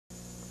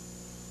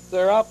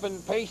They're up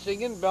and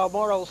pacing in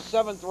Balmoral's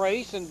 7th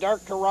race, and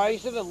Dark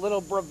Horizon and Little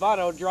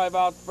Bravado drive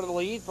out for the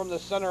lead from the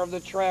center of the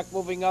track.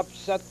 Moving up,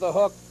 Set the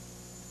Hook,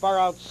 far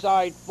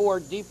outside, 4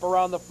 deep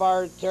around the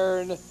far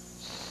turn,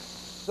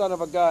 Son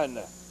of a Gun.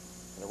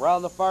 And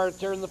around the far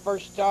turn the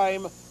first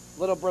time,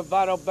 Little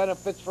Bravado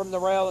benefits from the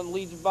rail and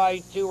leads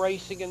by 2.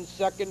 Racing in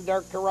second,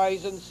 Dark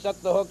Horizon.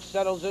 Set the Hook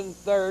settles in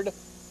third.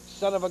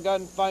 Son of a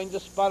Gun finds a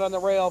spot on the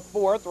rail,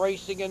 4th.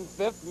 Racing in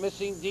 5th,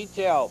 Missing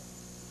Detail.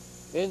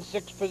 In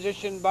 6th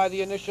position by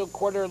the initial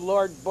quarter,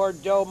 Lord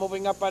Bordeaux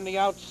moving up on the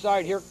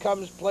outside. Here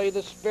comes Play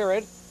the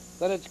Spirit.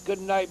 Then it's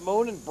Goodnight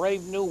Moon, and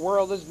Brave New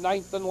World is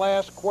 9th and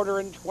last, quarter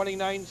and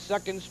 29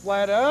 seconds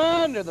flat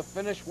under the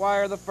finish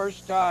wire the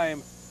first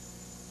time.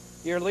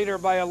 Your leader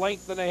by a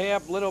length and a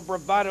half, Little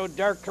Bravado.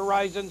 Dark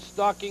Horizon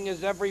stalking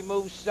his every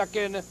move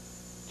second.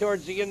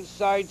 Towards the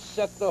inside,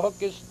 Set the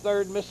Hook is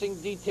third. Missing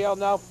Detail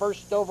now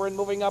first over and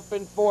moving up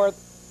in 4th.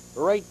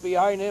 Right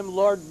behind him,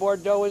 Lord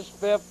Bordeaux is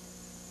 5th.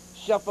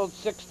 Shuffled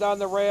 6th on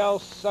the rail.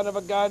 Son of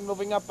a Gun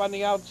moving up on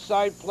the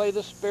outside. Play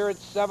the Spirit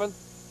 7th.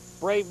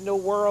 Brave New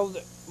World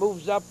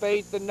moves up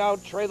 8th, and now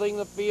trailing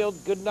the field,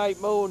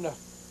 Goodnight Moon.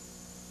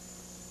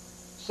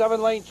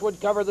 7 lengths would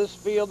cover this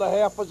field. The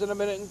half was in 1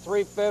 minute and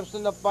 3/5,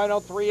 and the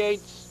final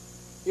 3/8.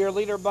 Your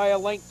leader by a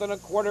length and a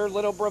quarter,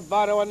 Little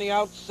Bravado on the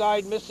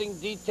outside. Missing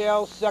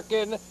Detail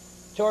second.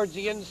 Towards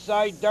the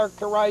inside, Dark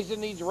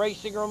Horizon needs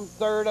racing room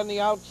third. On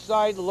the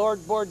outside,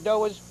 Lord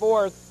Bordeaux is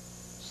 4th.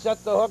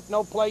 Set the Hook,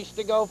 no place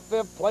to go,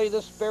 5th. Play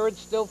the Spirit,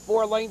 still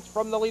 4 lengths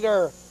from the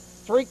leader.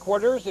 3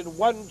 quarters in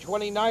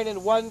 1:29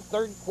 and 1,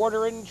 3rd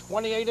quarter in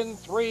 28 and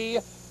 3.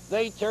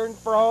 They turn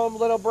for home.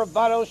 Little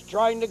Bravado's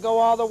trying to go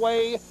all the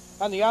way.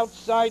 On the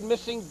outside,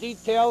 Missing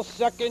Detail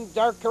second.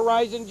 Dark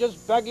Horizon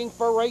just begging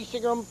for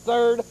racing room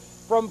third.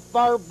 From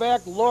far back,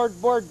 Lord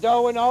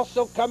Bordeaux, and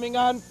also coming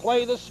on,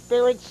 Play the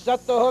Spirit.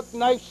 Set the Hook,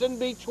 knifes in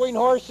between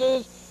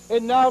horses.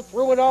 And now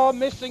through it all,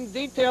 Missing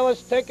Detail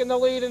has taken the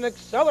lead and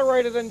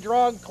accelerated and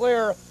drawn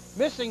clear.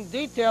 Missing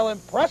Detail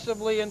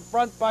impressively in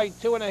front by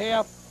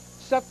 2.5.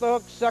 Set the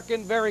Hook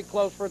second, very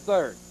close for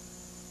third.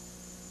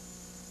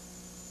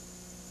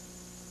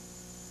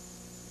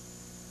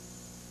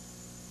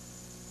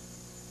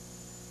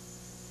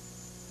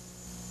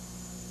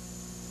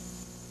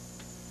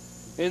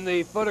 In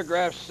the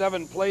photograph,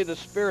 7 Play the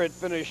Spirit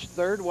finished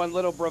third, 1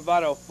 Little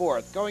Bravado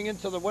 4th. Going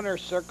into the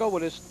winner's circle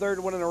with his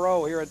 3rd win in a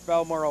row here at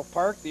Balmoral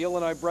Park, the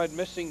Illinois-bred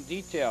Missing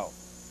Detail.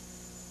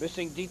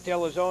 Missing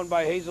Detail is owned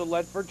by Hazel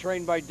Ledford,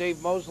 trained by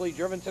Dave Mosley,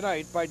 driven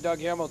tonight by Doug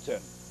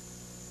Hamilton.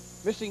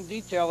 Missing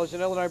Detail is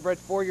an Illinois-bred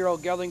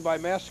 4-year-old gelding by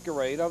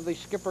Masquerade of the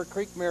Skipper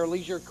Creek mare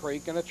Leisure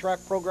Creek, and a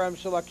track program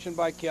selection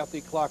by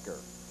Kathy Clocker.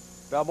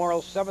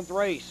 Balmoral's 7th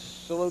race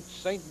salutes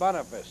St.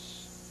 Boniface.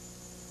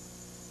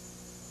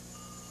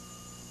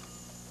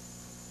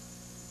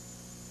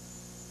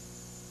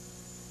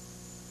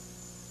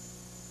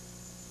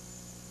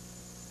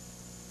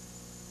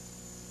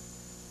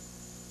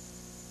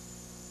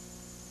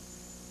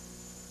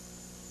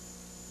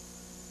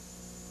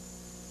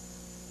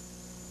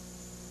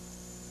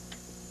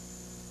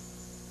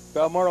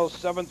 Balmoral's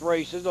 7th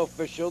race is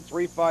official.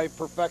 3-5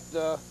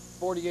 Perfecta,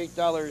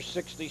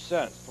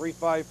 $48.60.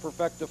 3-5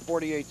 Perfecta,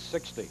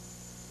 $48.60.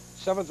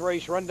 7th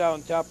race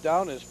rundown top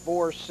down is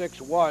 4, 6,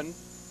 1,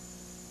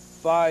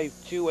 5,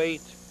 2,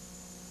 8,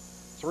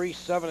 3,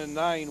 7, and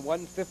 9,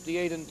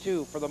 158 and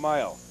 2 for the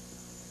mile.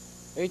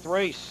 8th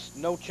race,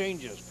 no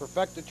changes.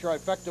 Perfecta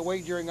trifecta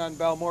wagering on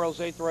Balmoral's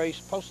 8th race.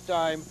 Post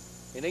time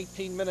in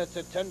 18 minutes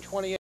at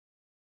 10:28.